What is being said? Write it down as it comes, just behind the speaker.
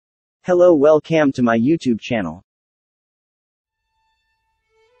Hello, welcome to my YouTube channel.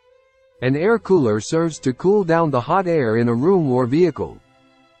 An air cooler serves to cool down the hot air in a room or vehicle.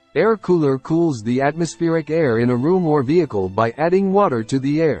 Air cooler cools the atmospheric air in a room or vehicle by adding water to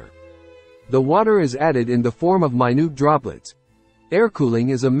the air. The water is added in the form of minute droplets. Air cooling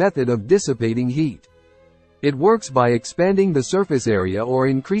is a method of dissipating heat. It works by expanding the surface area or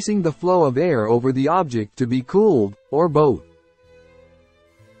increasing the flow of air over the object to be cooled, or both.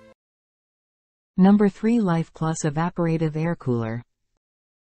 Number 3. Life Plus Evaporative Air Cooler.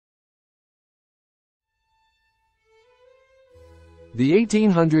 The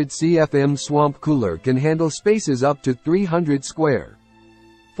 1800 CFM swamp cooler can handle spaces up to 300 square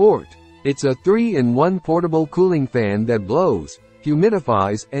feet. It's a 3-in-1 portable cooling fan that blows,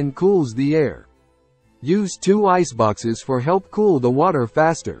 humidifies, and cools the air. Use 2 ice boxes for help cool the water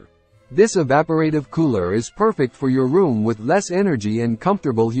faster. This evaporative cooler is perfect for your room with less energy and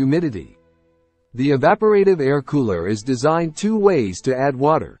comfortable humidity. The evaporative air cooler is designed 2 ways to add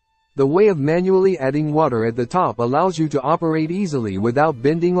water. The way of manually adding water at the top allows you to operate easily without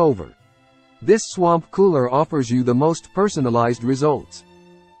bending over. This swamp cooler offers you the most personalized results.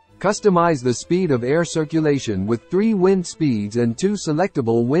 Customize the speed of air circulation with 3 wind speeds and 2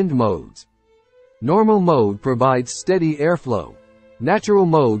 selectable wind modes. Normal mode provides steady airflow. Natural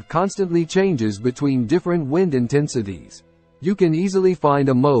mode constantly changes between different wind intensities. You can easily find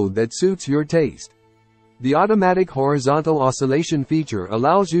a mode that suits your taste. The automatic horizontal oscillation feature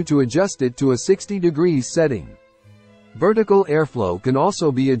allows you to adjust it to a 60 degrees setting. Vertical airflow can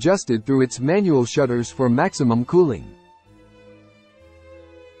also be adjusted through its manual shutters for maximum cooling.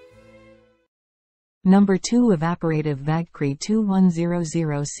 Number 2. Evaporative VAGKRI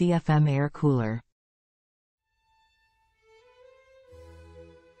 2100 CFM Air Cooler.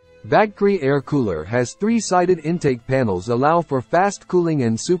 VAGKRI air cooler has 3-sided intake panels allow for fast cooling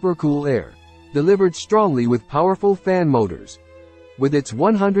and supercool air, delivered strongly with powerful fan motors. With its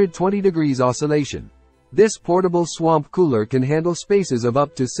 120 degrees oscillation, this portable swamp cooler can handle spaces of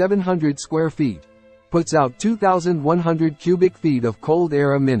up to 700 square feet, puts out 2,100 cubic feet of cold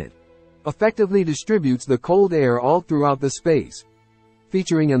air a minute, effectively distributes the cold air all throughout the space.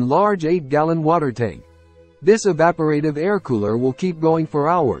 Featuring an large 8-gallon water tank, this evaporative air cooler will keep going for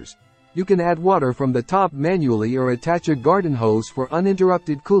hours. You can add water from the top manually or attach a garden hose for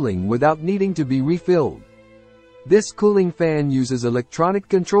uninterrupted cooling without needing to be refilled. This cooling fan uses electronic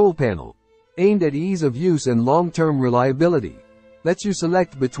control panel, aimed at ease of use and long-term reliability. Lets you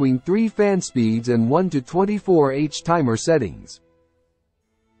select between 3 fan speeds and 1 to 24H timer settings.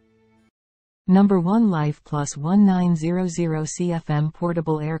 Number 1. Life Plus 1900 CFM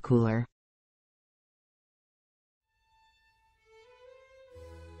Portable Air Cooler.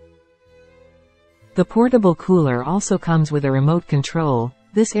 The portable cooler also comes with a remote control.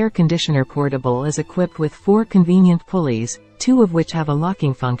 This air conditioner portable is equipped with 4 convenient pulleys, 2 of which have a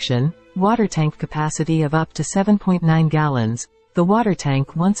locking function, water tank capacity of up to 7.9 gallons. The water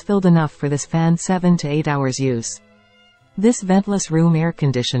tank once filled enough for this fan 7 to 8 hours use. This ventless room air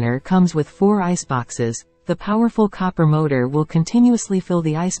conditioner comes with 4 ice boxes. The powerful copper motor will continuously fill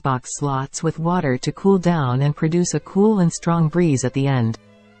the icebox slots with water to cool down and produce a cool and strong breeze at the end.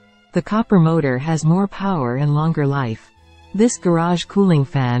 The copper motor has more power and longer life. This garage cooling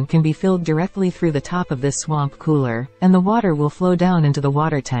fan can be filled directly through the top of this swamp cooler, and the water will flow down into the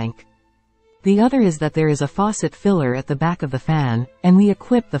water tank. The other is that there is a faucet filler at the back of the fan, and we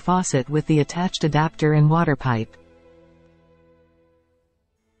equip the faucet with the attached adapter and water pipe.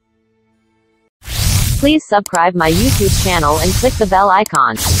 Please subscribe my YouTube channel and click the bell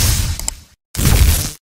icon.